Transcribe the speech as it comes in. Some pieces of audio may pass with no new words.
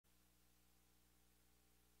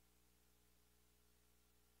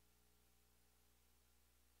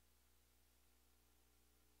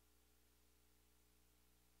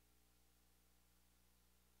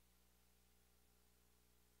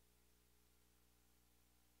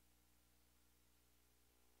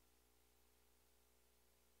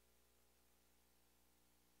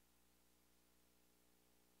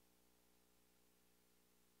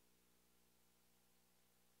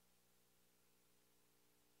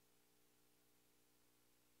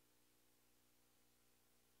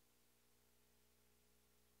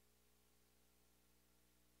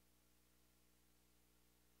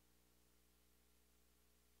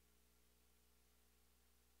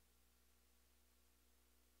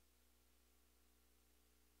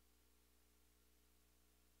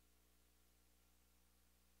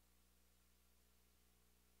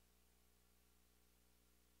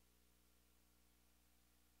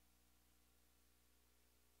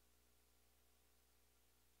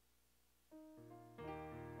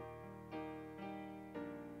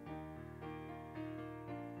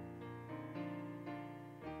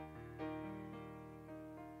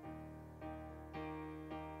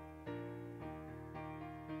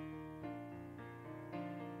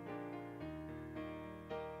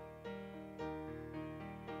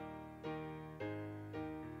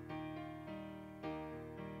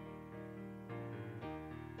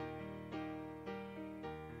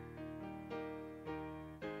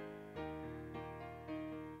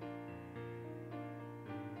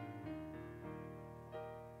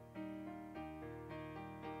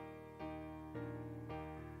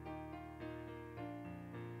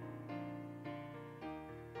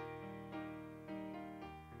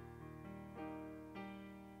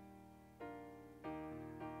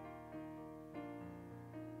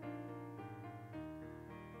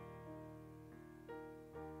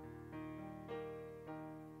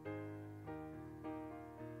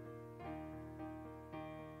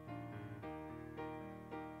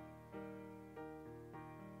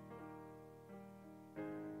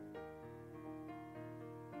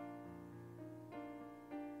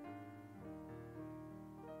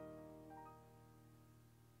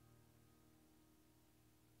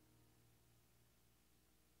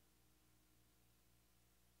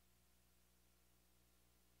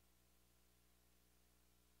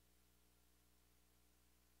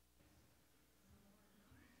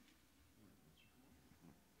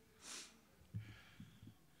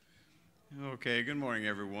Okay, good morning,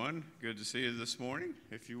 everyone. Good to see you this morning.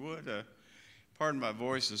 If you would, pardon my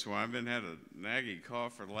voice this morning. I've been had a naggy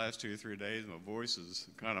cough for the last 2 or 3 days. My voice is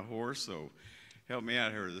kind of hoarse, so help me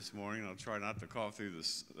out here this morning. I'll try not to cough through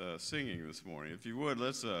this singing this morning. If you would,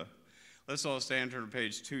 let's all stand, turn to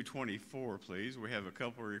page 224, please. We have a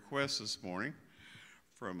couple of requests this morning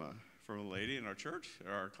from a lady in our church,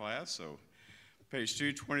 our class. So, page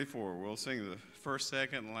 224. We'll sing the first,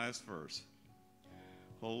 second, and last verse.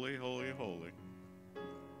 Holy, holy, holy.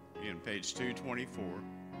 Again, page 224.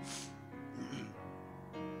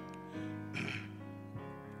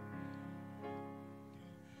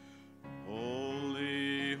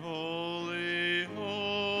 Holy, holy,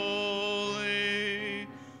 holy,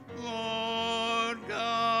 Lord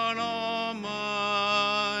God Almighty,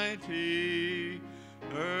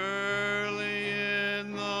 early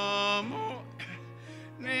in the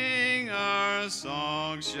morning our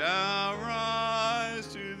song shall rise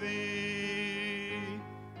to thee.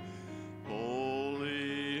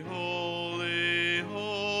 Holy, holy,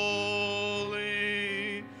 holy,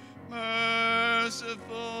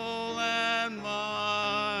 merciful and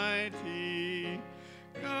mighty,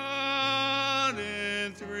 God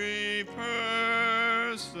in three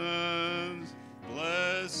persons,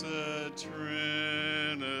 blessed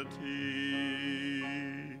Trinity.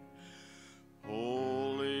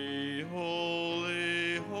 Holy,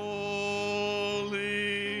 holy,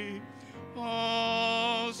 holy,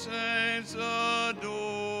 all saints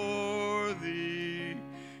adore thee,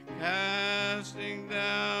 casting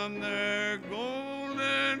down their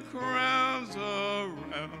golden crowns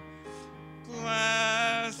around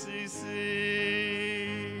glassy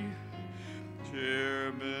sea.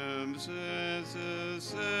 Cherubim, senses,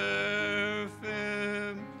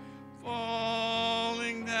 seraphim,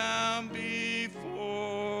 falling down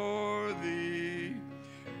before thee,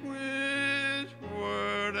 with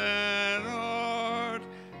word and art,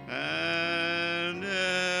 and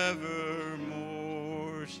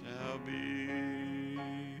evermore shall be.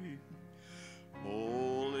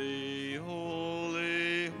 Holy,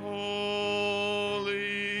 holy,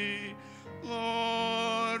 holy,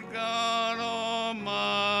 Lord God Almighty,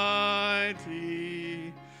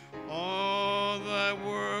 all thy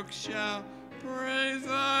works shall praise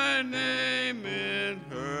thy name in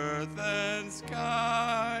earth and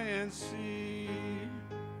sky and sea.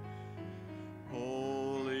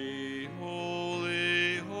 Holy,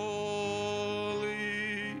 holy,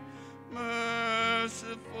 holy,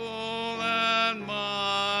 merciful and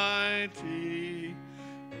mighty,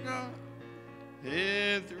 God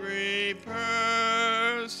in three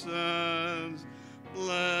persons,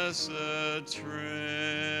 blessed Trinity.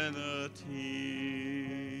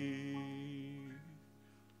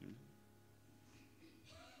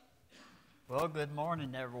 Well, good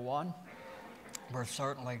morning, everyone. We're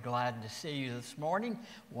certainly glad to see you this morning.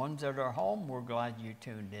 Ones that are home, we're glad you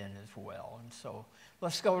tuned in as well. And so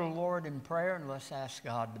let's go to the Lord in prayer and let's ask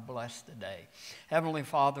God to bless the day. Heavenly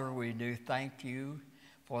Father, we do thank you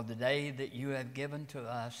for the day that you have given to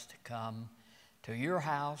us to come to your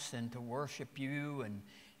house and to worship you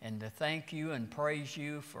and to thank you and praise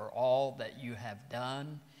you for all that you have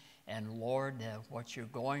done. And Lord, what you're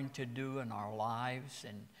going to do in our lives.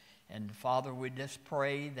 And Father, we just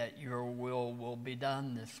pray that your will be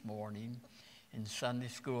done this morning. In Sunday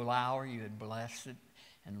school hour, you would bless it.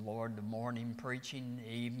 And Lord, the morning preaching, the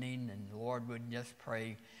evening, and Lord, we just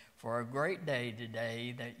pray for a great day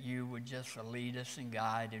today, that you would just lead us and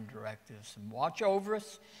guide and direct us and watch over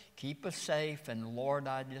us, keep us safe. And Lord,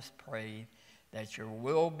 I just pray that your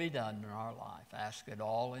will be done in our life. Ask it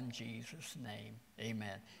all in Jesus' name.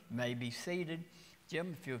 Amen. You may be seated.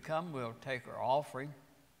 Jim, if you'll come, we'll take our offering.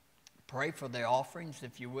 Pray for the offerings,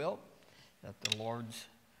 if you will, that the Lord's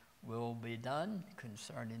will be done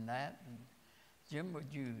concerning that. And Jim,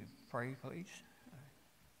 would you pray, please?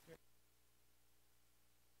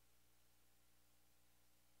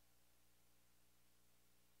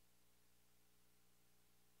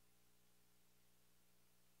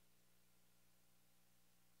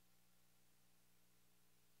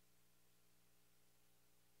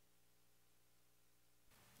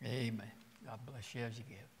 Amen. God bless you as you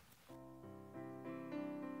give.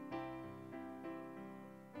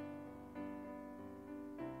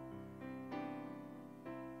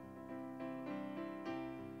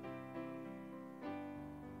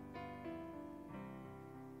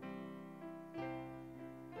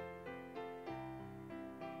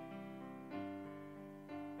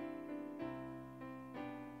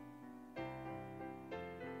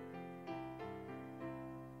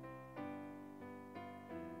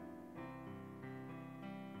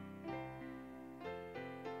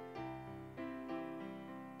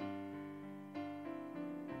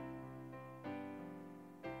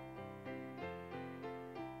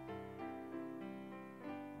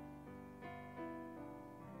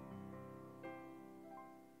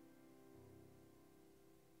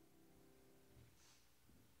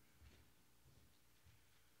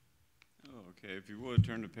 Okay, if you would,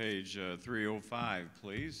 turn to page 305,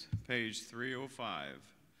 please. Page 305.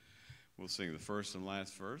 We'll sing the first and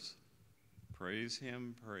last verse. Praise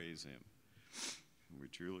him, praise him. We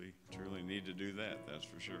truly, truly need to do that, that's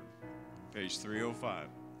for sure. Page 305.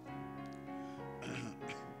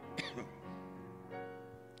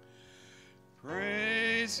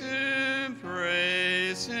 Praise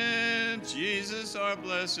him, Jesus our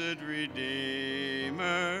blessed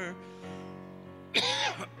Redeemer.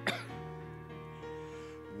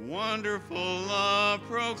 Wonderful love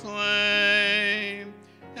proclaim.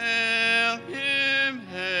 Hail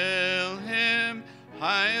him,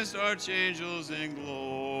 highest archangels in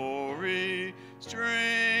glory.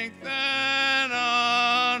 Strength and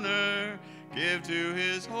honor give to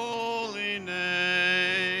his holy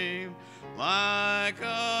name. Like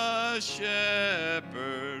a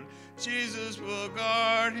shepherd, Jesus will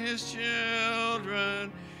guard his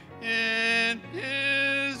children. In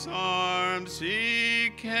his arms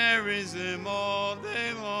he carries them all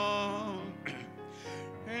day long.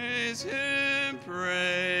 Praise him,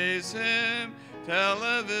 tell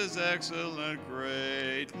of his excellent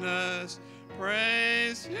greatness.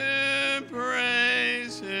 Praise him,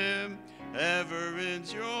 ever in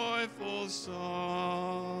joyful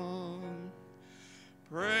song.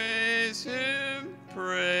 Praise him,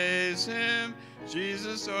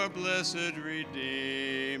 Jesus our blessed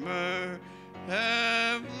Redeemer.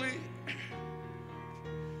 Heavenly,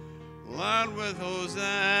 loud with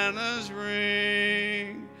hosannas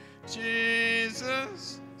ring.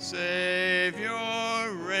 Jesus, Savior,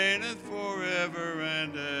 reigneth forever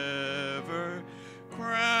and ever.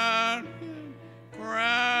 Crown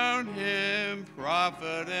him,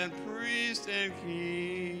 prophet and priest and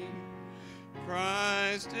king.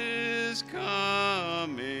 Christ is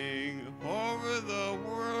coming, over the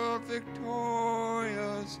world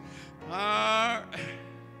victorious. Our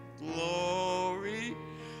glory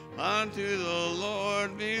unto the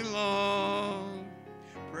Lord belong.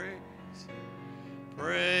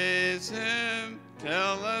 Praise him,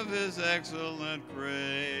 tell of his excellent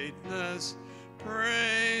greatness.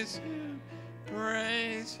 Praise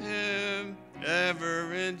him,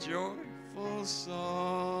 ever in joyful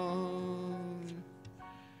song.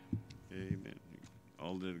 Amen.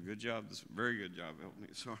 All did a good job, very good job helping me.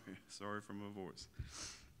 Sorry for my voice.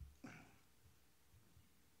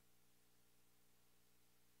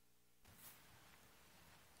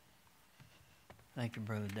 Thank you,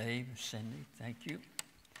 Brother Dave, Cindy, thank you.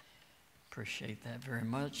 Appreciate that very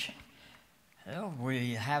much. Well,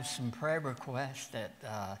 we have some prayer requests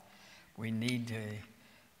that we need to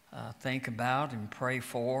think about and pray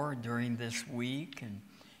for during this week.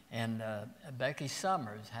 And Becky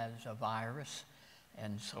Summers has a virus,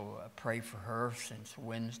 and so pray for her since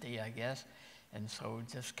Wednesday, I guess. And so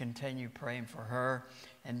just continue praying for her.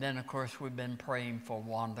 And then, of course, we've been praying for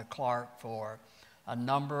Wanda Clark for a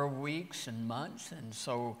number of weeks and months. And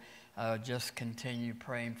so just continue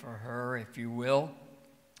praying for her, if you will.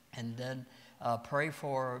 And then pray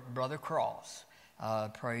for Brother Cross.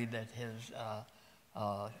 Pray that his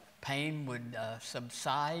pain would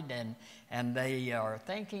subside, and they are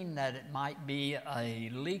thinking that it might be a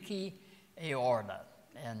leaky aorta.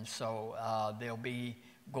 And so they'll be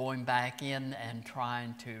going back in and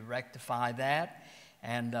trying to rectify that.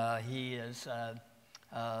 And he is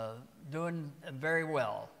doing very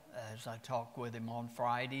well, as I talked with him on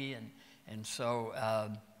Friday. And so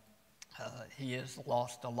he has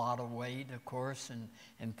lost a lot of weight, of course,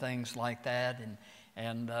 and things like that.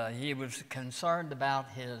 And he was concerned about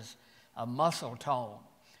his muscle tone.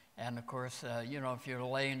 And, of course, you know, if you're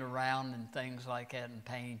laying around and things like that in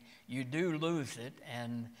pain, you do lose it.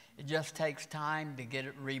 And it just takes time to get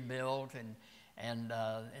it rebuilt and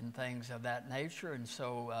things of that nature. And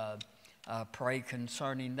so pray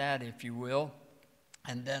concerning that, if you will.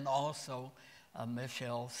 And then also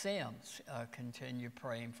Michelle Sims, continue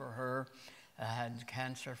praying for her. Had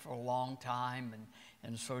cancer for a long time,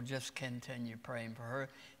 and so just continue praying for her.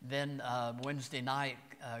 Then Wednesday night,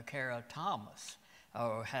 Kara Thomas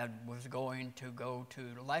was going to go to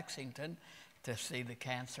Lexington to see the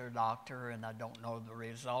cancer doctor, and I don't know the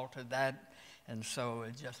result of that, and so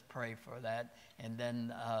just pray for that. And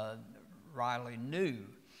then Riley New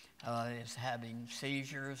is having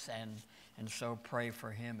seizures, and so pray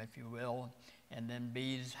for him, if you will. And then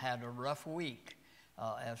Bee's had a rough week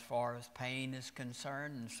as far as pain is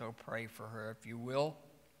concerned, and so pray for her, if you will.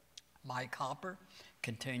 Mike Hopper,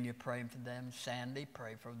 continue praying for them. Sandy,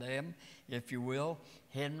 pray for them, if you will.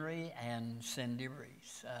 Henry and Cindy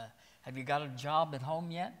Reese. Have you got a job at home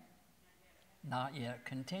yet? Not yet.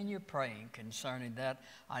 Continue praying concerning that.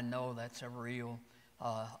 I know that's a real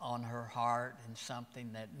on her heart and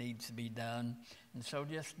something that needs to be done. And so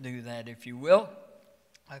just do that if you will.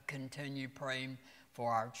 Continue praying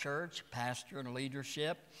for our church, pastor, and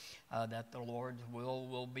leadership, that the Lord's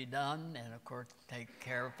will be done, and of course take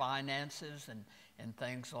care of finances and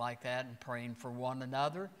things like that, and praying for one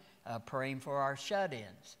another, praying for our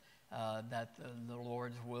shut-ins, that the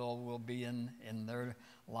Lord's will be in their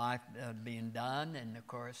life being done. And of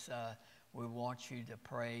course we want you to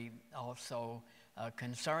pray also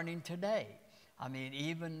concerning today. I mean,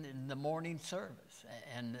 even in the morning service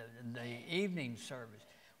and the evening service,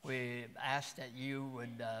 we ask that you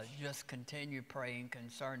would just continue praying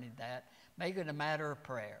concerning that. Make it a matter of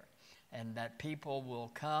prayer, and that people will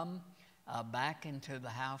come back into the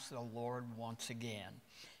house of the Lord once again.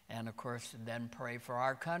 And of course, then pray for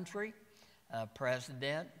our country,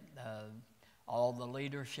 President, all the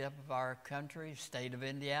leadership of our country, state of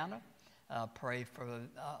Indiana. Pray for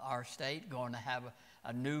our state, going to have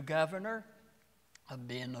a new governor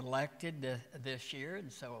being elected this year,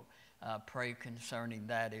 and so pray concerning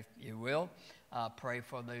that if you will. Pray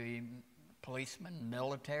for the policemen,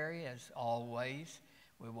 military, as always.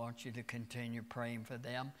 We want you to continue praying for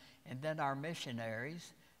them. And then our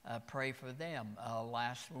missionaries, pray for them.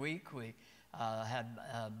 Last week we had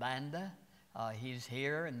Banda. He's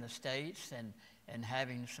here in the States and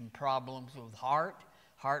having some problems with heart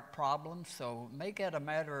problems. So make it a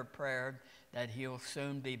matter of prayer that he'll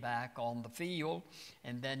soon be back on the field.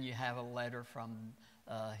 And then you have a letter from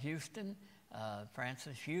Houston,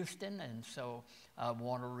 Francis Houston, and so I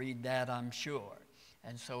want to read that, I'm sure.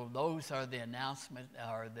 And so those are the announcements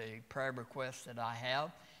or the prayer requests that I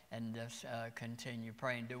have, and just continue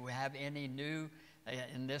praying. Do we have any new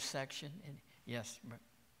in this section? Yes.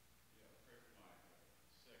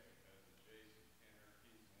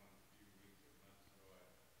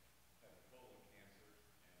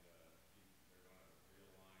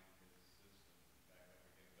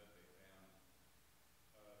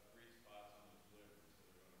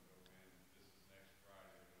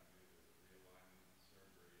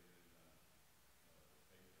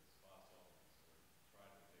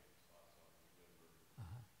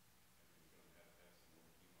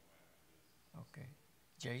 Okay.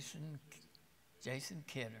 Jason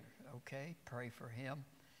Kidder. Okay, pray for him.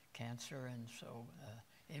 Cancer, and so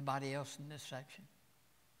anybody else in this section?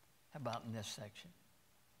 How about in this section?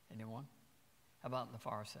 Anyone? How about in the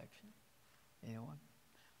far section? Anyone?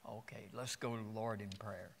 Okay, let's go to the Lord in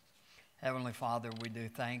prayer. Heavenly Father, we do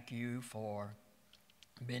thank you for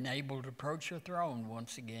being able to approach your throne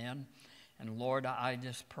once again. And Lord, I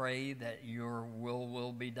just pray that your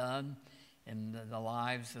will be done in the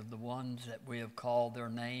lives of the ones that we have called their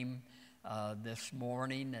name this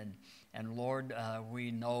morning. And Lord, we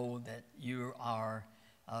know that you are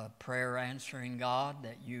a prayer answering God,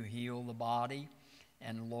 that you heal the body.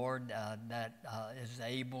 And Lord, that is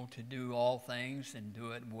able to do all things and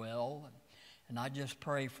do it well. And I just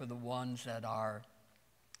pray for the ones that are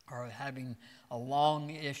having a long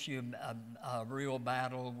issue, a real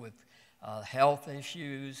battle with health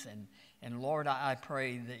issues. And Lord, I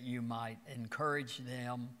pray that you might encourage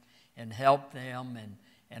them and help them.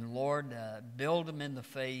 And Lord, build them in the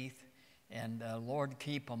faith. And Lord,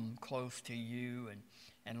 keep them close to you.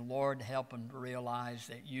 And Lord, help them to realize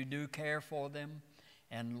that you do care for them.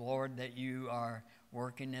 And Lord, that you are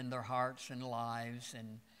working in their hearts and lives.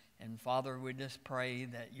 And Father, we just pray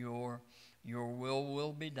that your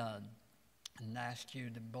will be done. And ask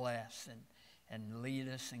you to bless and lead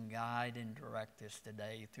us and guide and direct us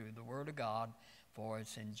today through the Word of God. For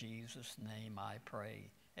it's in Jesus' name I pray.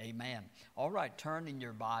 Amen. All right, turn in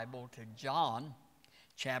your Bible to John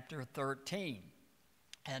chapter 13.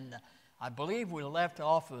 And I believe we left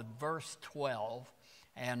off with verse 12.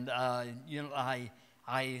 And,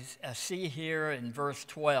 I see here in verse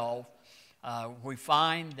 12, we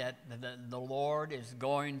find that the Lord is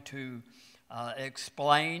going to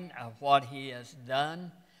explain what he has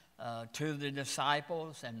done to the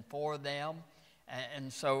disciples and for them.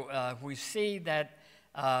 And so we see that,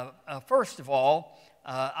 first of all,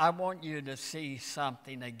 I want you to see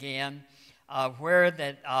something again where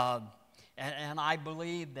that, and I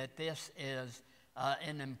believe that this is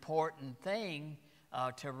an important thing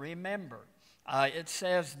to remember. It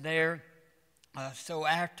says there, so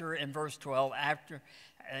after, in verse 12,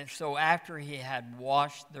 after he had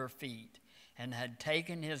washed their feet and had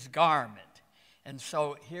taken his garment. And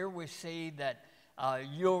so here we see that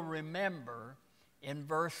you'll remember in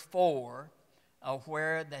verse 4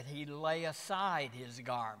 where that he lay aside his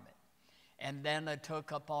garment and then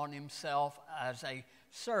took upon himself as a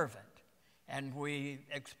servant. And we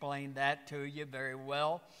explained that to you very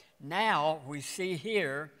well. Now we see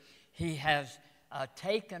here he has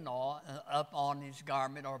taken up on his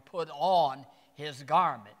garment or put on his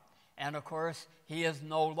garment. And of course, he is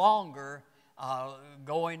no longer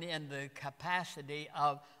going in the capacity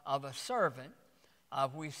of a servant.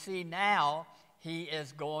 We see now he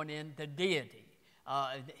is going into deity.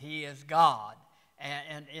 He is God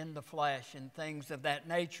and in the flesh and things of that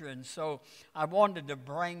nature. And so I wanted to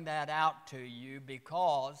bring that out to you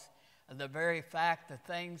because the very fact, the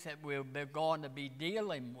things that we're going to be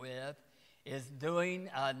dealing with is doing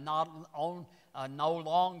no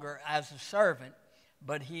longer as a servant,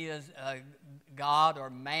 but he is a God or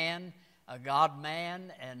man, a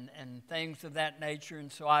God-man, and things of that nature.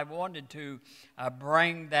 And so I wanted to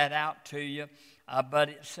bring that out to you. But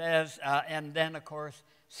it says, and then, of course,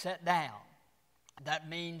 sit down. That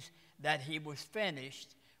means that he was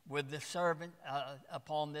finished with the servant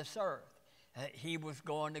upon this earth. He was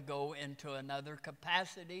going to go into another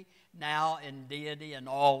capacity now in deity and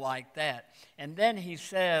all like that. And then he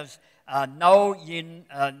says, know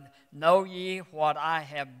ye what I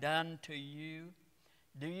have done to you?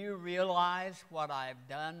 Do you realize what I have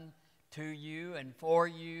done to you and for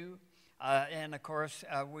you? And of course,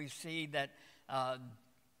 we see that, a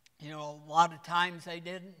lot of times they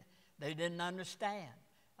didn't understand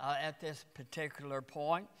at this particular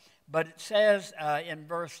point. But it says in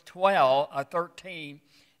verse 13,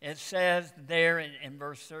 it says there in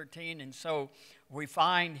verse 13, and so we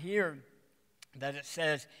find here that it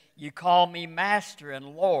says, you call me Master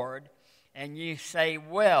and Lord, and ye say,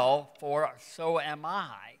 well, for so am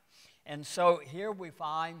I. And so here we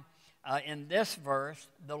find in this verse,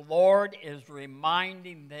 the Lord is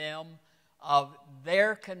reminding them of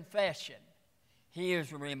their confession. He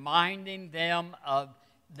is reminding them of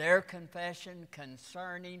their confession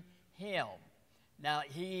concerning him. Now,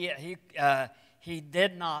 he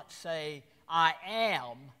did not say, I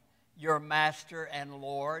am your Master and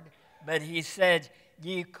Lord, but he said,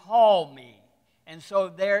 ye call me. And so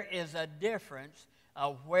there is a difference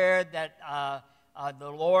where that the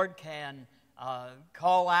Lord can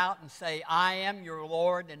call out and say, I am your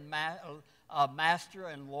Lord and Master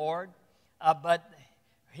and Lord. But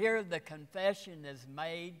here the confession is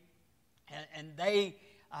made, and they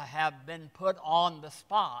have been put on the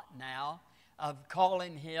spot now of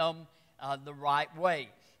calling him the right way.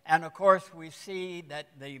 And of course, we see that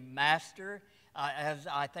the Master, as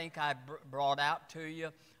I think I brought out to you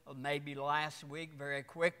maybe last week very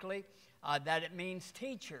quickly, that it means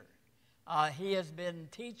teacher. He has been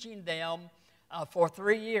teaching them for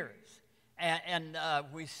 3 years. And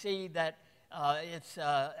we see that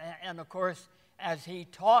and of course, as he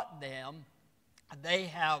taught them, they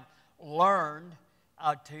have learned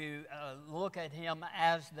to look at him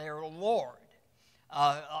as their Lord,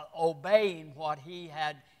 obeying what he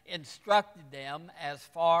had instructed them as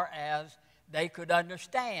far as they could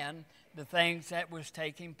understand the things that was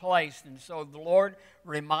taking place. And so the Lord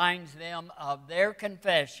reminds them of their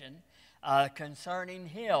confession concerning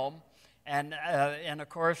him. And of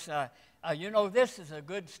course, this is a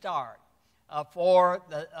good start for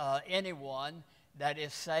anyone that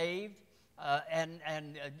is saved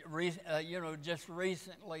just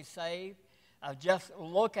recently saved. Just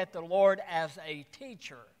look at the Lord as a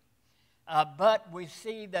teacher. But we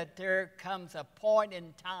see that there comes a point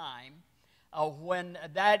in time when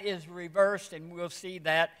that is reversed, and we'll see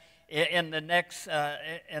that in the next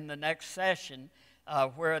session,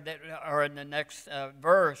 or in the next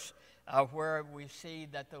verse, where we see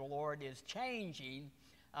that the Lord is changing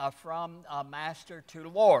from Master to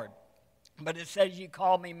Lord. But it says, "You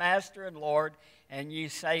call me Master and Lord, and you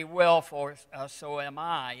say, well, for so am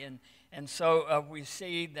I." And so we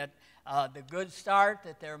see that the good start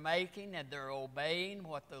that they're making, and they're obeying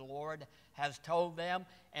what the Lord has told them.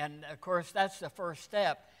 And of course, that's the first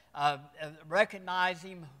step,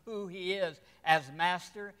 recognizing who He is as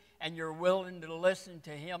Master, and you're willing to listen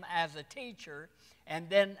to Him as a teacher. And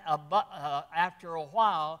then after a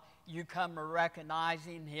while, you come to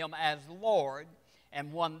recognizing Him as Lord.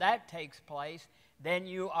 And when that takes place, then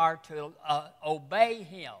you are to obey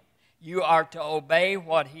Him. You are to obey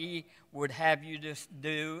what He would have you to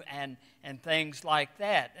do, and things like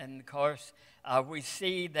that. And of course, we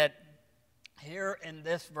see that here in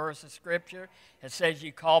this verse of Scripture, it says,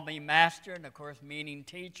 "You call me Master," and of course meaning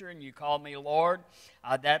teacher, and "you call me Lord,"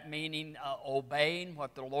 that meaning obeying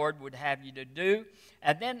what the Lord would have you to do.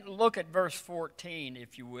 And then look at verse 14,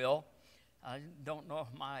 if you will. I don't know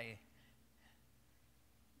if my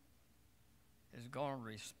is going to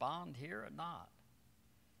respond here or not.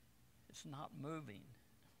 It's not moving.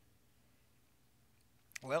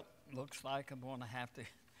 Well, looks like I'm going to have to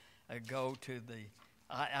go to the...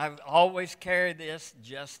 I always carry this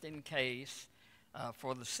just in case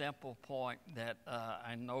for the simple point that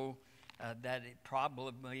I know that it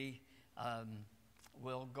probably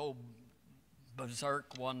will go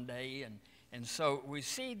berserk one day. And so we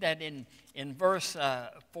see that in verse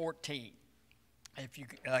 14, if you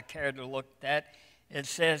care to look at that, it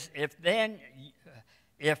says, if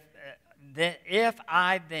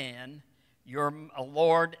I then, your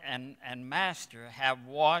Lord and Master, have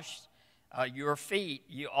washed your feet,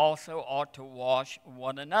 you also ought to wash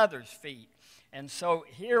one another's feet. And so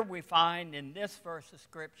here we find in this verse of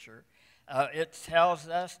Scripture, it tells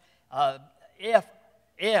us, if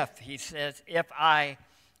he says, if I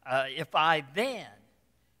then,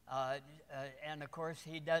 and of course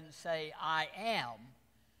he doesn't say I am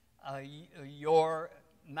your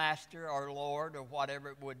master or Lord or whatever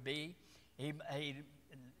it would be. He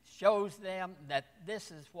shows them that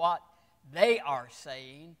this is what they are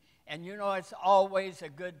saying. And you know, it's always a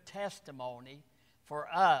good testimony for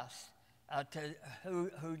us to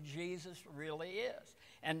who Jesus really is,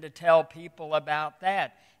 and to tell people about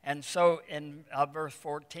that. And so in verse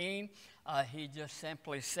 14, he just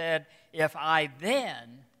simply said, if I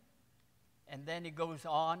then, and then he goes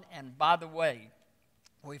on, and by the way,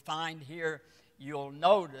 we find here, you'll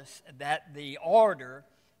notice that the order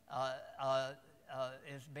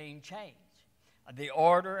is being changed. The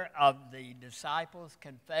order of the disciples'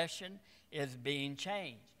 confession is being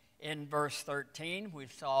changed. In verse 13, we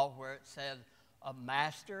saw where it said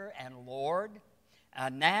Master and Lord.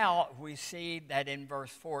 Now we see that in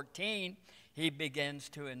verse 14, he begins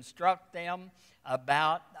to instruct them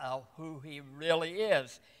about who he really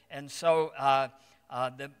is. And so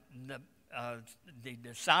the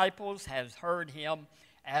disciples has heard him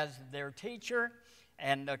as their teacher,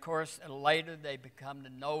 and of course later they become to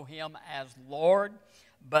know him as Lord.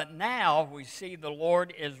 But now we see the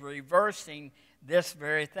Lord is reversing this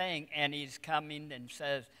very thing, and he's coming and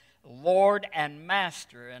says Lord and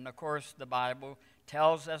Master. And of course the Bible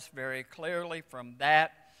tells us very clearly from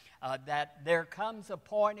that that there comes a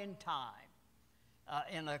point in time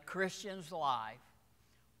in a Christian's life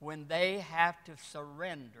when they have to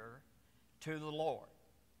surrender to the Lord.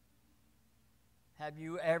 Have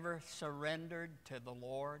you ever surrendered to the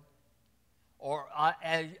Lord? Or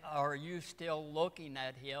are you still looking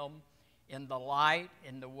at him in the light,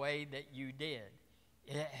 in the way that you did?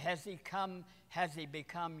 Has he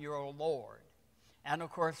become your Lord? And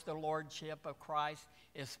of course the Lordship of Christ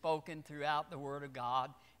is spoken throughout the Word of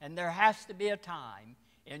God. And there has to be a time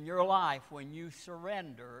in your life when you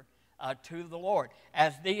surrender to the Lord.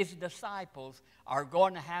 As these disciples are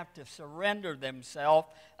going to have to surrender themselves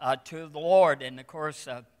to the Lord. And of course,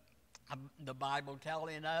 the Bible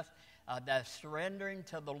telling us that surrendering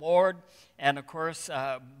to the Lord, and of course,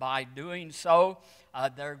 by doing so,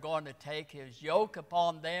 they're going to take his yoke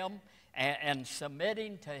upon them and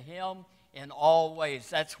submitting to him in all ways.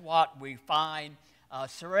 That's what we find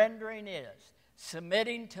surrendering is.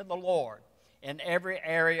 Submitting to the Lord in every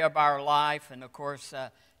area of our life, and of course,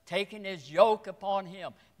 taking his yoke upon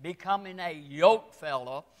him, becoming a yoke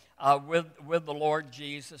fellow with the Lord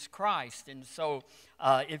Jesus Christ. And so,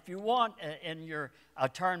 if you want,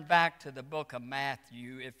 turn back to the book of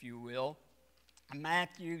Matthew, if you will.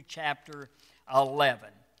 Matthew chapter 11.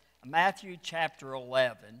 Matthew chapter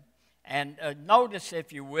 11. And notice,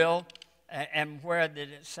 if you will, and where that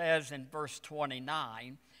it says in verse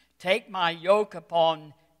 29, take my yoke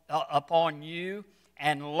upon you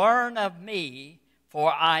and learn of me,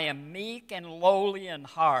 for I am meek and lowly in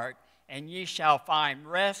heart, and ye shall find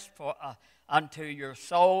rest unto your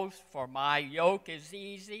souls, for my yoke is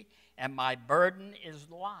easy and my burden is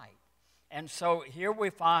light. And so here we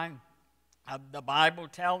find the Bible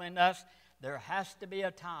telling us there has to be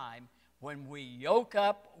a time when we yoke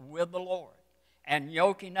up with the Lord. And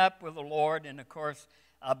yoking up with the Lord, and of course,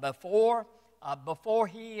 before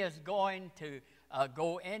he is going to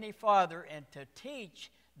go any farther and to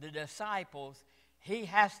teach the disciples, he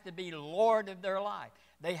has to be Lord of their life.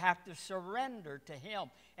 They have to surrender to him.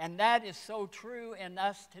 And that is so true in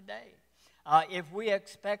us today. If we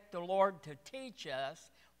expect the Lord to teach us,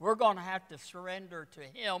 we're going to have to surrender to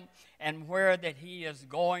him, and where that he is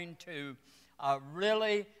going to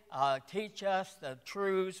really teach us the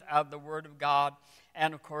truths of the Word of God.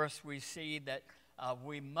 And of course, we see that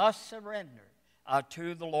we must surrender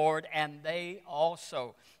to the Lord, and they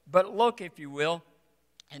also. But look, if you will,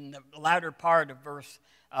 in the latter part of verse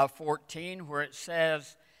 14, where it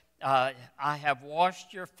says, I have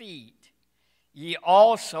washed your feet. Ye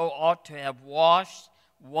also ought to have washed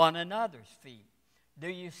one another's feet. Do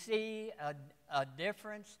you see a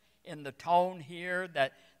difference in the tone here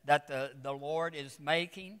that the Lord is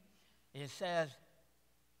making? He says,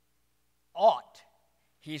 ought.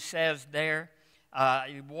 He says there,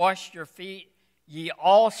 wash your feet, ye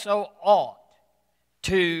also ought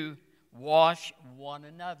to wash one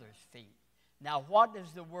another's feet. Now, what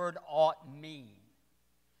does the word ought mean?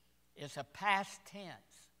 It's a past tense.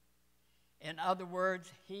 In other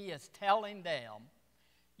words, he is telling them,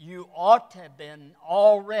 you ought to have been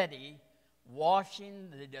already washing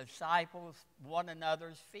the disciples one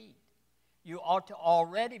another's feet. You ought to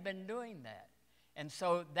already been doing that. And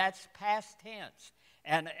so that's past tense.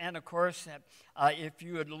 And of course, if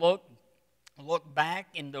you would look back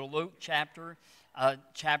into Luke chapter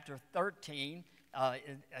 13,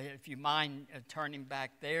 if you mind turning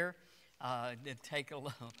back there, it'd take a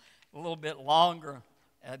little bit longer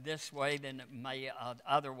this way than it may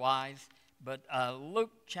otherwise. But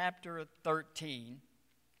Luke chapter 13,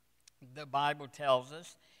 the Bible tells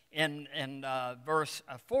us in verse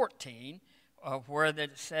 14, where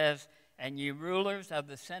it says, and ye rulers of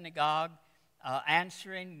the synagogue,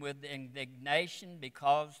 answering with indignation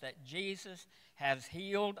because that Jesus has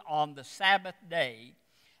healed on the Sabbath day,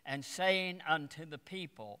 and saying unto the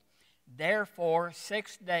people, therefore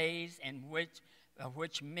 6 days in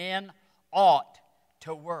which men ought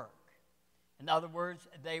to work. In other words,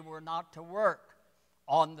 they were not to work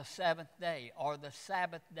on the seventh day or the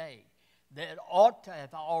Sabbath day. That ought to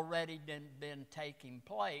have already been taking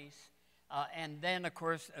place. And then, of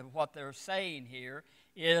course, what they're saying here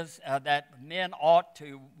is that men ought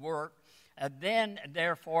to work, then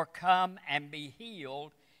therefore come and be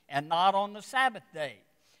healed, and not on the Sabbath day.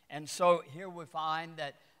 And so here we find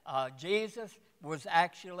that Jesus was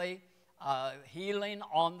actually healing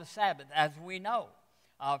on the Sabbath, as we know.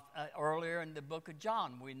 Earlier in the book of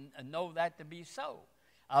John, we know that to be so.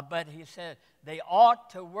 But he said they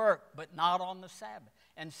ought to work, but not on the Sabbath.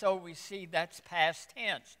 And so we see that's past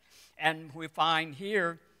tense. And we find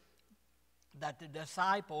here that the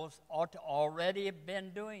disciples ought to already have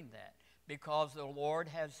been doing that, because the Lord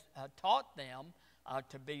has taught them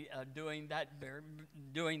to be doing that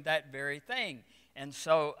very thing. And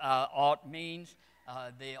so ought means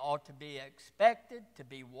they ought to be expected to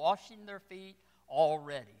be washing their feet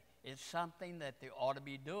already. It's something that they ought to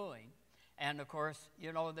be doing. And of course,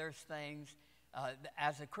 you know, there's things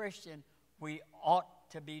as a Christian we ought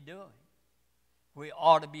to be doing. We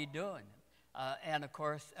ought to be doing them. And of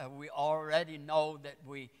course, we already know that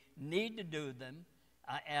we need to do them.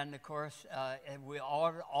 And of course, we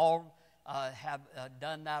all have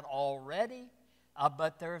done that already.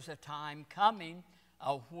 But there's a time coming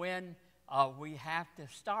when we have to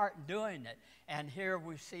start doing it. And here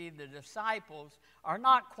we see the disciples are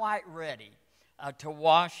not quite ready to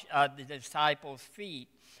wash the disciples' feet,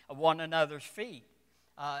 one another's feet.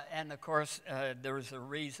 And of course, there's a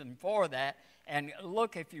reason for that. And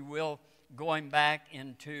look, if you will, going back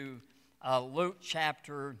into Luke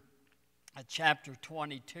chapter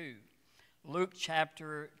 22. Luke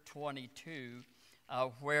chapter 22,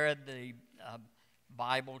 where the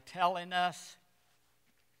Bible telling us,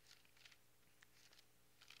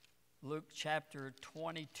 Luke chapter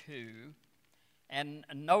 22, and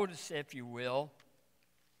notice, if you will,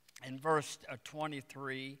 in verse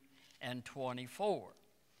 23 and 24.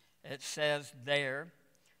 It says there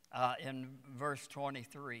in verse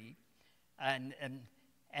 23, then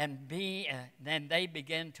they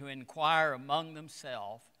began to inquire among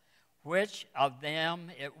themselves which of them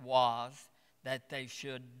it was that they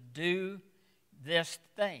should do this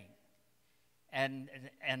thing. And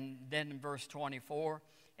then in verse 24,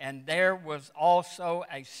 and there was also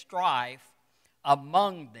a strife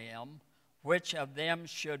among them, which of them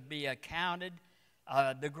should be accounted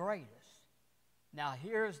the greatest. Now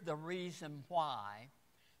here's the reason why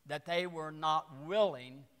that they were not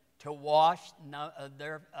willing to wash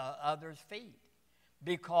their others' feet.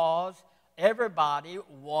 Because everybody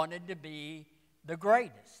wanted to be the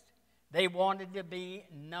greatest. They wanted to be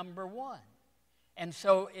number one. And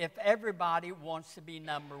so if everybody wants to be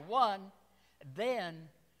number one, then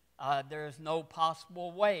there's no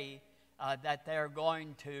possible way that they're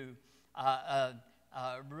going to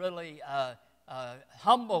really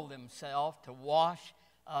humble themselves to wash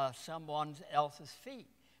someone else's feet,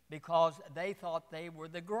 because they thought they were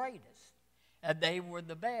the greatest and they were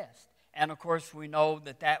the best. And of course, we know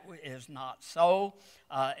that that is not so.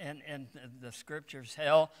 And the scriptures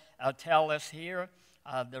tell us here,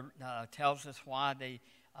 tells us why they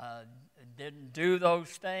didn't do those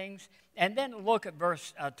things. And then look at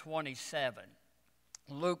verse 27.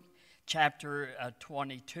 Luke chapter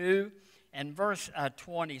 22 and verse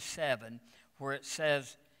 27, where it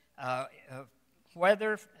says,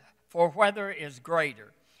 whether is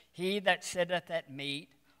greater, he that sitteth at meat,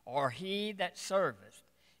 or he that serveth?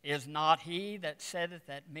 Is not he that sitteth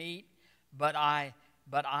at meat, but I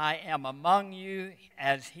but I am among you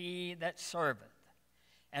as he that serveth.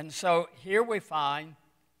 And so here we find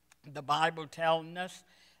the Bible telling us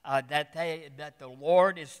that the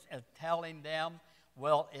Lord is telling them,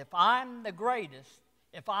 well, if I'm the greatest,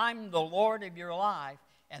 if I'm the Lord of your life,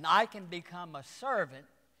 and I can become a servant,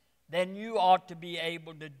 then you ought to be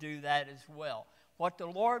able to do that as well. What the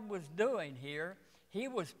Lord was doing here, he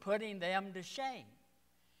was putting them to shame.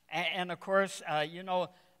 And of course,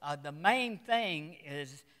 the main thing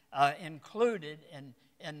is included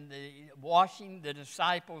in the washing the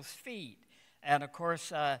disciples' feet. And of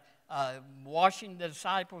course, washing the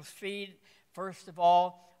disciples' feet, first of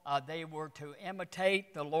all, they were to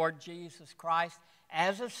imitate the Lord Jesus Christ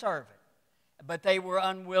as a servant. But they were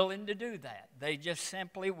unwilling to do that. They just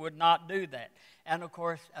simply would not do that. And of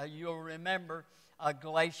course, you'll remember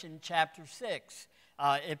Galatians chapter 6.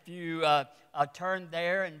 If you turn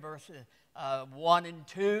there in verses 1 and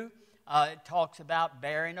 2, it talks about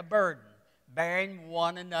bearing a burden, bearing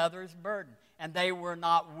one another's burden. And they were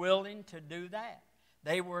not willing to do that.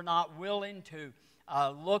 They were not willing to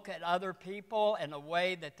look at other people in a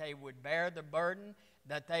way that they would bear the burden,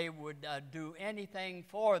 that they would do anything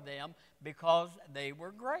for them because they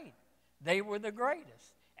were great. They were the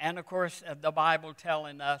greatest. And of course, the Bible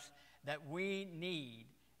telling us that we need,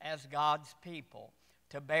 as God's people,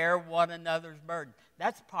 to bear one another's burden.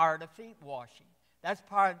 That's part of feet washing. That's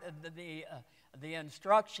part of the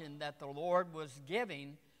instruction that the Lord was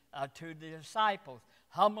giving to the disciples,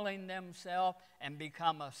 humbling themselves and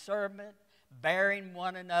become a servant, bearing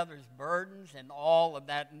one another's burdens and all of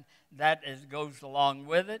that goes along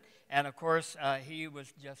with it. And of course, he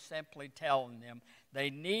was just simply telling them they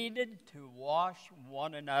needed to wash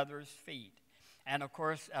one another's feet. And of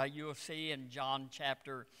course, you'll see in John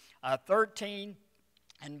chapter 13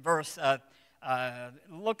 and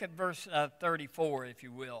look at verse 34, if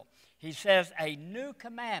you will. He says, "A new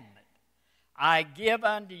commandment I give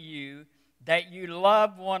unto you, that you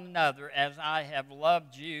love one another as I have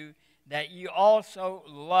loved you, that you also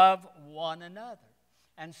love one another."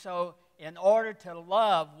 And so in order to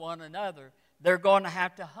love one another, they're going to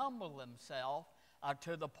have to humble themselves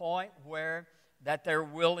to the point where that they're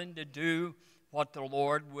willing to do what the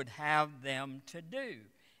Lord would have them to do.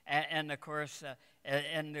 And of course,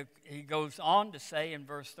 he goes on to say in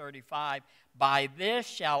verse 35, "By this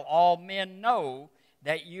shall all men know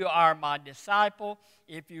that you are my disciple,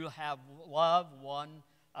 if you have love one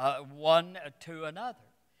to another."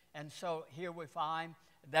 And so here we find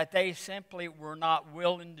that they simply were not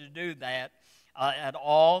willing to do that at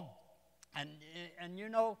all. And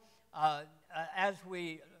as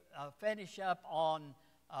we finish up on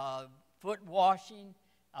foot washing,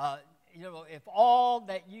 if all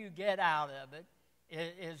that you get out of it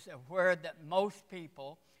is where that most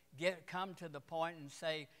people come to the point and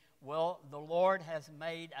say, well, the Lord has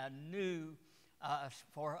made a new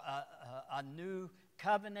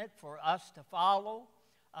covenant for us to follow,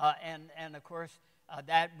 and of course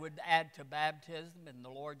that would add to baptism and the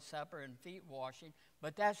Lord's Supper and feet washing,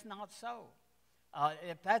 but that's not so.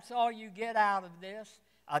 If that's all you get out of this,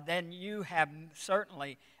 then you have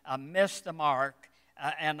certainly missed the mark.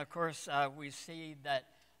 And of course, we see that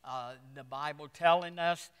the Bible telling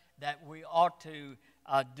us that we ought to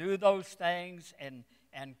do those things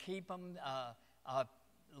and keep them,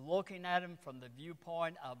 looking at them from the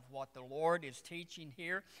viewpoint of what the Lord is teaching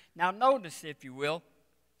here. Now notice, if you will,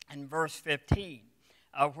 in verse 15,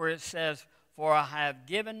 where it says, "For I have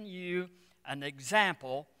given you an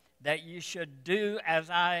example that you should do as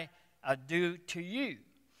I do to you,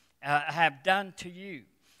 have done to you."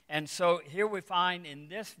 And so here we find in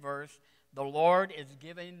this verse, the Lord is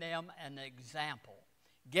giving them an example.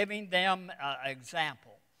 Giving them an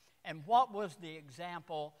example. And what was the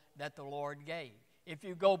example that the Lord gave? If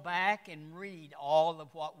you go back and read all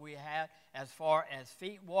of what we have as far as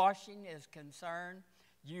feet washing is concerned,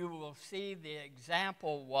 you will see the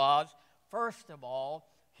example was, first of all,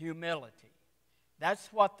 humility.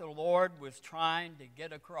 That's what the Lord was trying to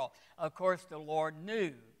get across. Of course, the Lord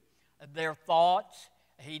knew their thoughts.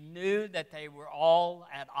 He knew that they were all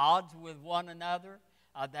at odds with one another,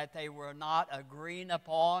 that they were not agreeing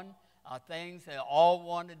upon things. They all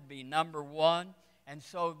wanted to be number one. And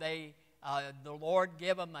so the Lord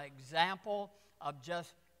gave them an example of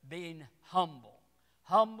just being humble.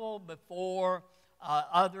 Humble before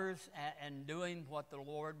others and doing what the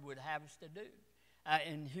Lord would have us to do.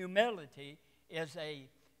 And humility is a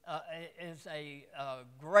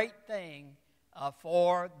great thing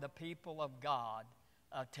for the people of God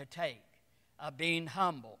to take, being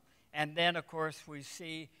humble. And then, of course, we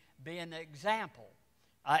see being an example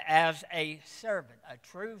as a servant, a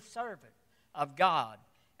true servant of God.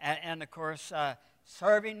 and of course,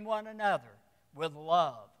 serving one another with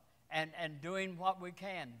love and doing what we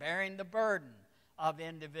can, bearing the burden of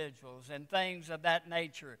individuals and things of that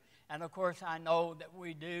nature. And of course, I know that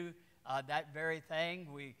we do that very thing.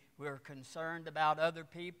 We're concerned about other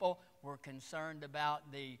people. We're concerned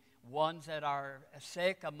about the ones that are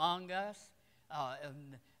sick among us.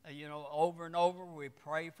 Over and over, we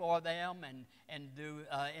pray for them and do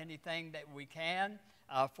anything that we can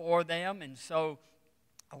for them. And so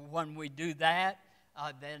when we do that,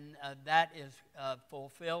 then that is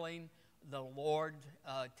fulfilling the Lord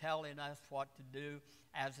telling us what to do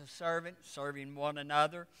as a servant, serving one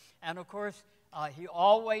another. And of course, he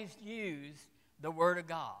always used the Word of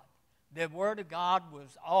God. The Word of God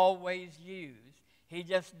was always used. He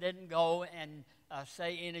just didn't go and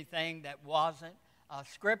say anything that wasn't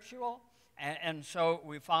scriptural. And so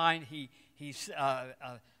we find he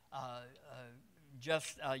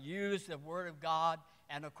just used the Word of God.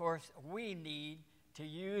 And of course, we need to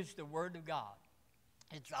use the Word of God.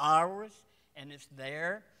 It's ours, and it's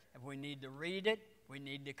there, and we need to read it. We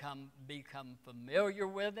need to become familiar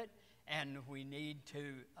with it, and we need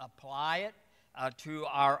to apply it to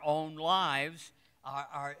our own lives,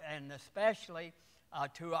 and especially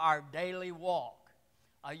to our daily walk.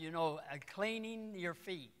 Cleaning your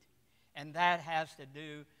feet, and that has to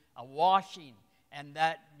do washing, and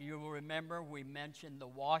that you will remember we mentioned the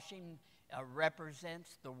washing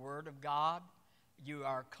represents the Word of God. You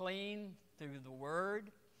are clean through the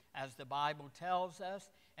Word, as the Bible tells us.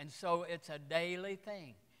 And so it's a daily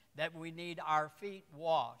thing that we need our feet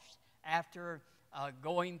washed after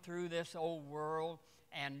going through this old world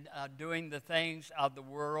and doing the things of the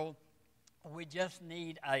world. We just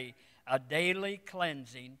need a daily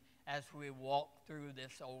cleansing as we walk through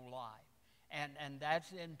this old life. And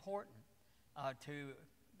that's important to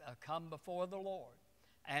come before the Lord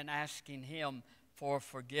and asking Him for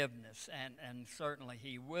forgiveness, and certainly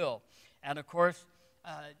He will. And of course,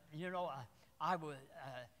 I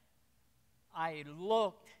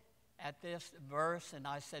looked at this verse and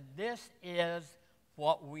I said, this is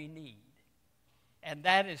what we need. And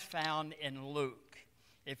that is found in Luke.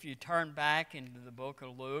 If you turn back into the book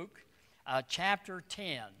of Luke, chapter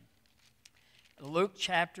 10. Luke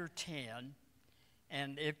chapter 10.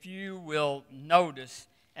 And if you will notice,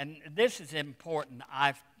 and this is important,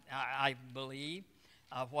 I believe,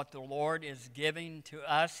 what the Lord is giving to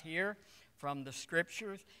us here from the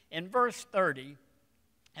Scriptures. In verse 30,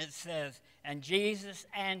 it says, "And Jesus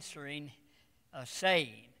answering,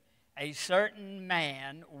 saying, a certain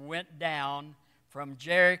man went down from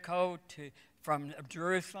Jerusalem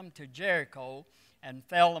to Jericho, and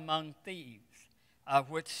fell among thieves,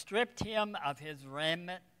 which stripped him of his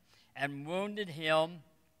raiment, and wounded him,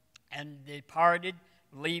 and departed,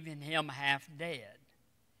 leaving him half dead.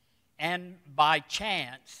 And by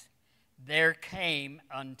chance there came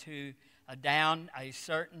down a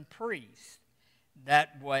certain priest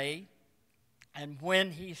that way, and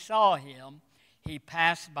when he saw him, he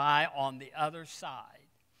passed by on the other side.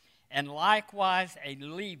 And likewise a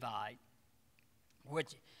Levite,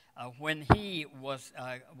 which when he was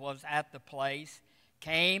at the place,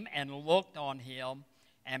 came and looked on him,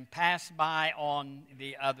 and passed by on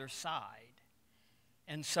the other side."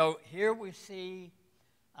 And so here we see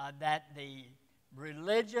that the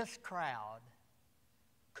religious crowd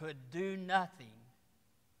could do nothing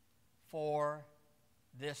for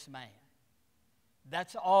this man.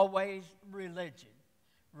 That's always religion.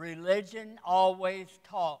 Religion always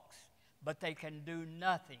talks, but they can do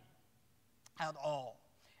nothing at all.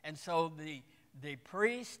 And so the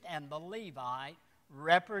priest and the Levite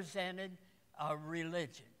represented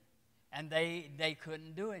religion, and they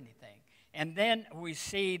couldn't do anything. And then we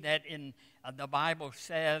see that in the Bible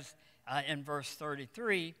says in verse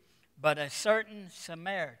 33, "But a certain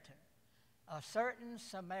Samaritan." A certain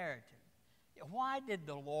Samaritan. Why did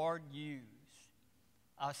the Lord use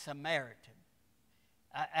a Samaritan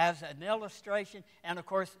as an illustration? And of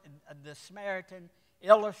course, the Samaritan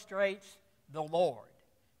illustrates the Lord.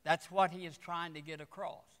 That's what he is trying to get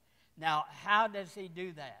across. Now, how does he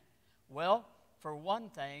do that? Well, for one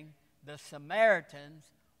thing, the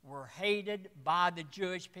Samaritans were hated by the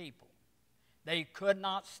Jewish people. They could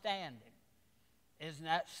not stand him. Isn't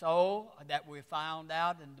that so that we found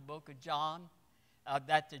out in the book of John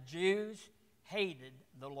that the Jews hated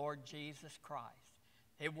the Lord Jesus Christ?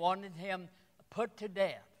 They wanted him put to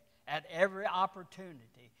death at every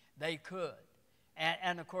opportunity they could.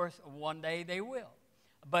 And of course, one day they will.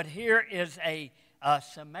 But here is a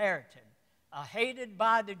Samaritan, hated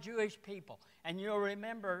by the Jewish people. And you'll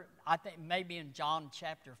remember, I think maybe in John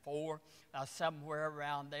chapter 4, somewhere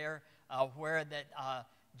around there, where that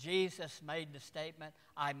Jesus made the statement,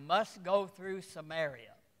 I must go through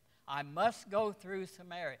Samaria. I must go through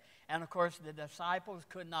Samaria. And of course, the disciples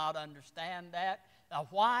could not understand that. Now,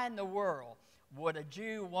 why in the world would a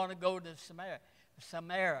Jew want to go to Samaria?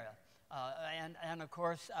 And of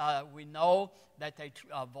course, we know that they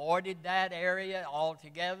avoided that area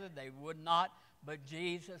altogether. They would not. But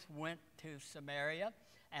Jesus went to Samaria.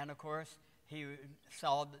 And of course, he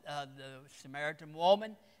saw the Samaritan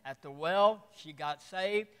woman at the well. She got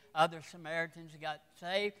saved. Other Samaritans got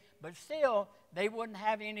saved. But still, they wouldn't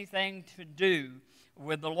have anything to do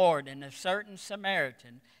with the Lord. And a certain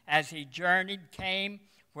Samaritan, as he journeyed, came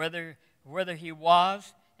whither he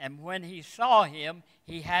was, and when he saw him,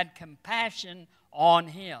 he had compassion on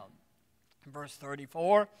him. Verse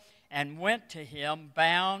 34, and went to him,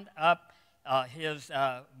 bound up his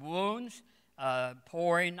wounds,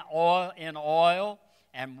 pouring oil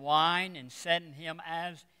and wine, and setting him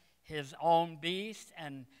as his own beast,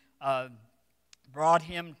 and brought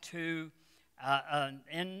him to an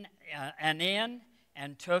inn,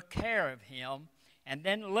 and took care of him. And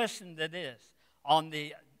then listen to this. On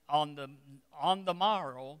the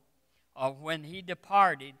morrow, when he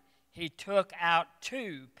departed, he took out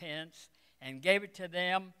 2 pence and gave it to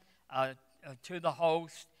them, to the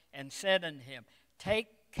host, and said unto him, take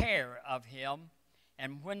care of him,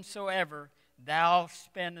 and whensoever thou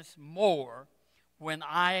spendest more, when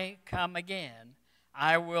I come again,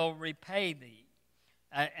 I will repay thee.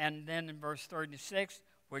 And then in verse 36,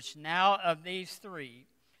 which now of these 3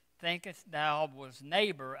 thinkest thou was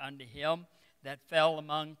neighbor unto him that fell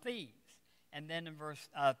among thieves? And then in verse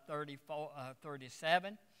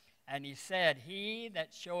 37, and he said, he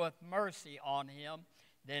that showeth mercy on him,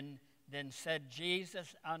 then said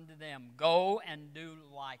Jesus unto them, go and do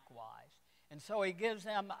likewise. And so he gives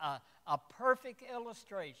them a perfect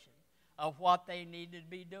illustration of what they needed to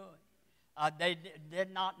be doing. They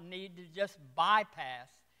did not need to just bypass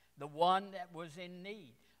the one that was in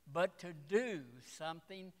need, but to do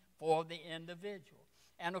something for the individual.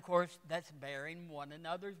 And of course, that's bearing one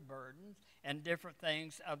another's burdens and different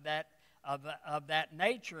things of that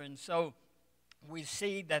nature. And so we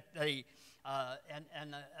see that the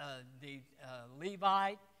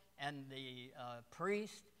Levite and the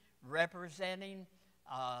priest, representing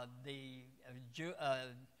the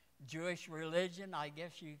Jewish religion, I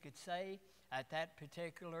guess you could say, at that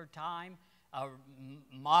particular time.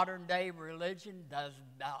 Modern day religion does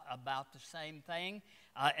about the same thing.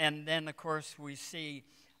 And then, of course, we see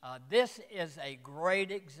this is a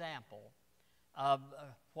great example of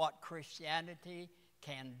what Christianity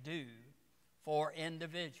can do for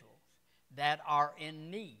individuals that are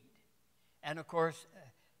in need. And, of course,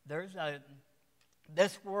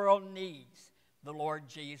 this world needs the Lord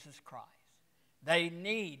Jesus Christ. They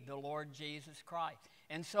need the Lord Jesus Christ.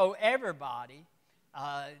 And so everybody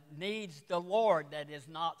needs the Lord that is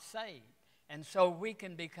not saved. And so we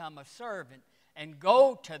can become a servant and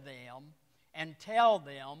go to them and tell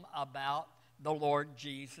them about the Lord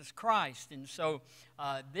Jesus Christ. And so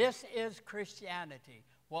this is Christianity,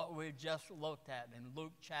 what we just looked at in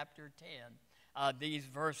Luke chapter 10, these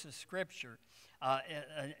verses of Scripture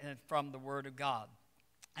from the Word of God.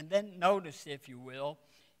 And then notice, if you will,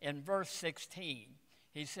 in verse 16,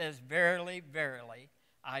 he says, verily, verily,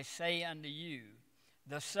 I say unto you,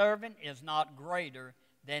 the servant is not greater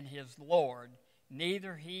than his Lord,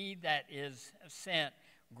 neither he that is sent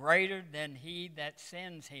greater than he that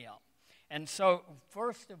sends him. And so,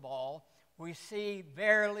 first of all, we see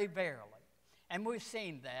verily, verily. And we've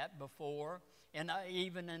seen that before, and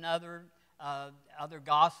even in other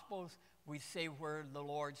Gospels, we see where the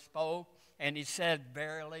Lord spoke, and he said,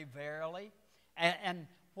 verily, verily. And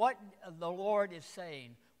what the Lord is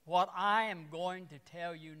saying, what I am going to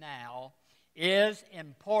tell you now is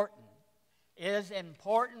important. It is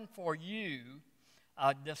important for you,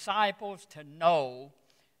 disciples, to know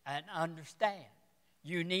and understand.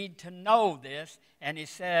 You need to know this. And he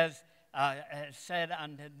says, said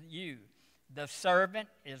unto you, the servant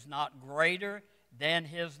is not greater than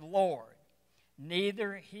his Lord,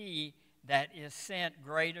 neither he that is sent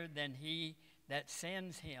greater than he that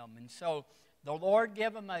sends him. And so the Lord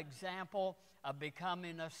gave him an example of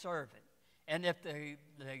becoming a servant. And if the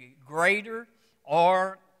greater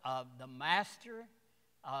or the master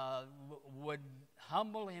would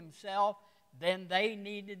humble himself, then they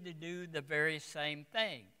needed to do the very same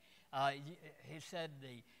thing. He said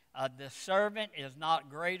the servant is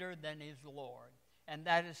not greater than his Lord. And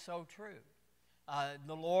that is so true.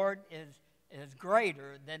 The Lord is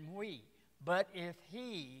greater than we. But if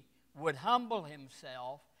he would humble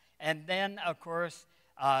himself, and then, of course,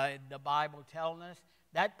 the Bible tells us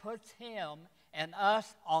that puts him and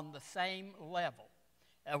us on the same level.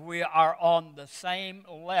 we are on the same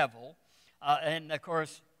level. And of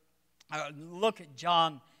course, look at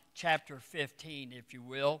John chapter 15, if you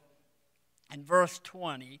will, and verse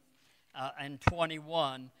 20 and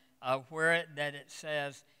 21, where it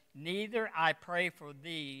says, "Neither I pray for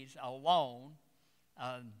these alone,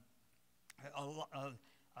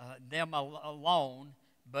 them alone,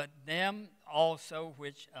 but them also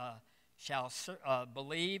which shall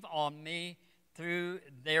believe on me through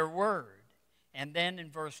their word." And then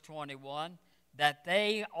in verse 21, "That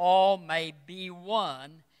they all may be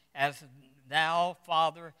one, as thou,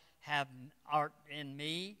 Father, art in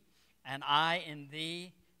me, and I in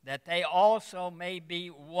thee, that they also may be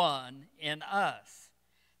one in us,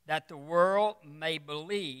 that the world may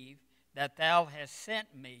believe that thou hast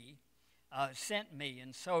sent me.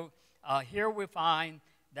 And so here we find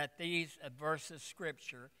that these verses of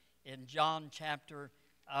Scripture in John chapter,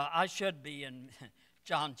 I should be in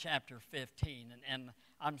John chapter 15, and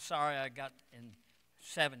I'm sorry I got in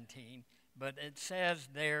 17, but it says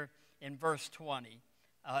there in verse 20,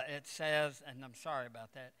 it says, and I'm sorry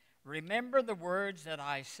about that, "Remember the words that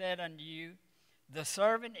I said unto you, the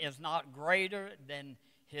servant is not greater than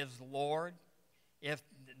his Lord. If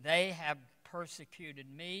they have persecuted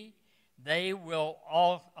me, they will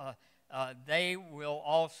also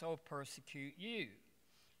persecute you."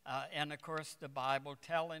 And of course, the Bible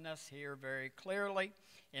telling us here very clearly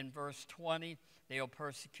in verse 20, they'll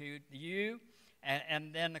persecute you.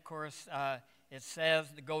 And then, of course, it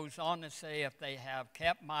says, it goes on to say, if they have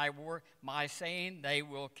kept my word, my saying, they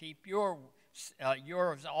will keep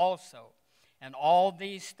yours also. And all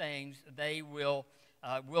these things they will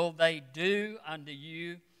they do unto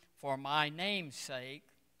you for my name's sake,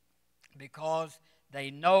 because they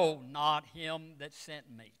know not him that sent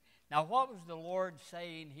me. Now, what was the Lord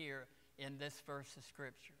saying here in this verse of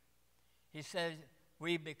Scripture? He says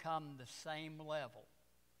we become the same level.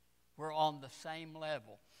 We're on the same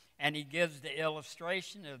level. And he gives the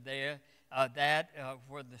illustration of that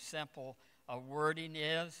where the simple wording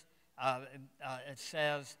is. It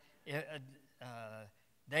says,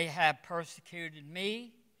 "They have persecuted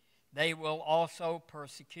me, they will also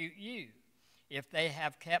persecute you. If they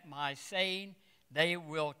have kept my saying, they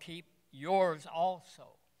will keep yours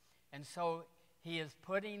also." And so he is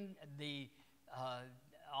putting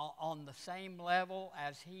on the same level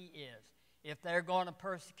as he is. If they're going to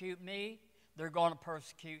persecute me, they're going to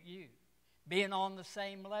persecute you. Being on the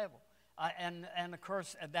same level. And of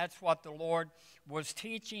course, that's what the Lord was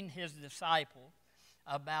teaching his disciples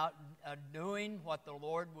about doing what the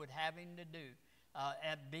Lord would have him to do.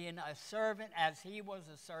 At being a servant as he was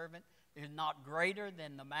a servant is not greater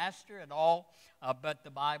than the master at all, but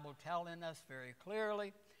the Bible telling us very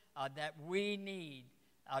clearly that we need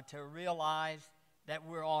to realize that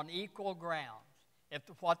we're on equal grounds. If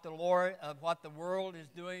what the world is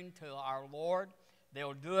doing to our Lord,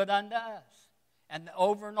 they'll do it unto us. And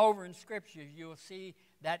over in Scripture, you'll see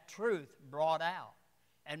that truth brought out.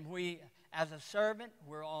 And we, as a servant,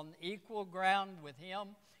 we're on equal ground with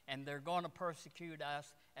him, and they're going to persecute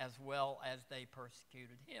us as well as they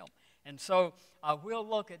persecuted him. And so we'll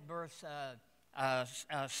look at verse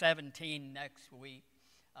 17 next week.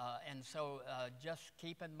 And so just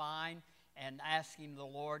keep in mind and asking the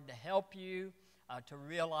Lord to help you to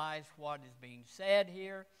realize what is being said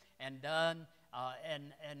here and done,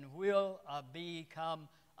 and we'll become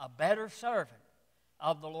a better servant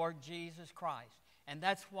of the Lord Jesus Christ. And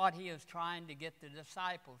that's what he is trying to get the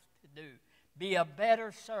disciples to do. Be a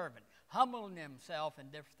better servant, humbling himself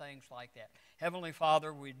and different things like that. Heavenly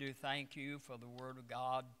Father, we do thank you for the Word of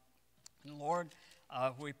God. And Lord,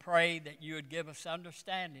 we pray that you would give us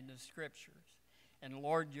understanding of the Scriptures. And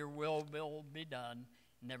Lord, your will be done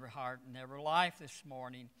in every heart and every life this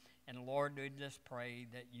morning. And Lord, we just pray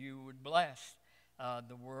that you would bless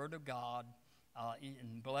the Word of God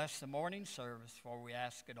and bless the morning service, for we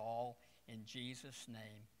ask it all in Jesus'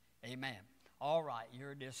 name. Amen. All right,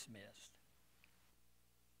 you're dismissed.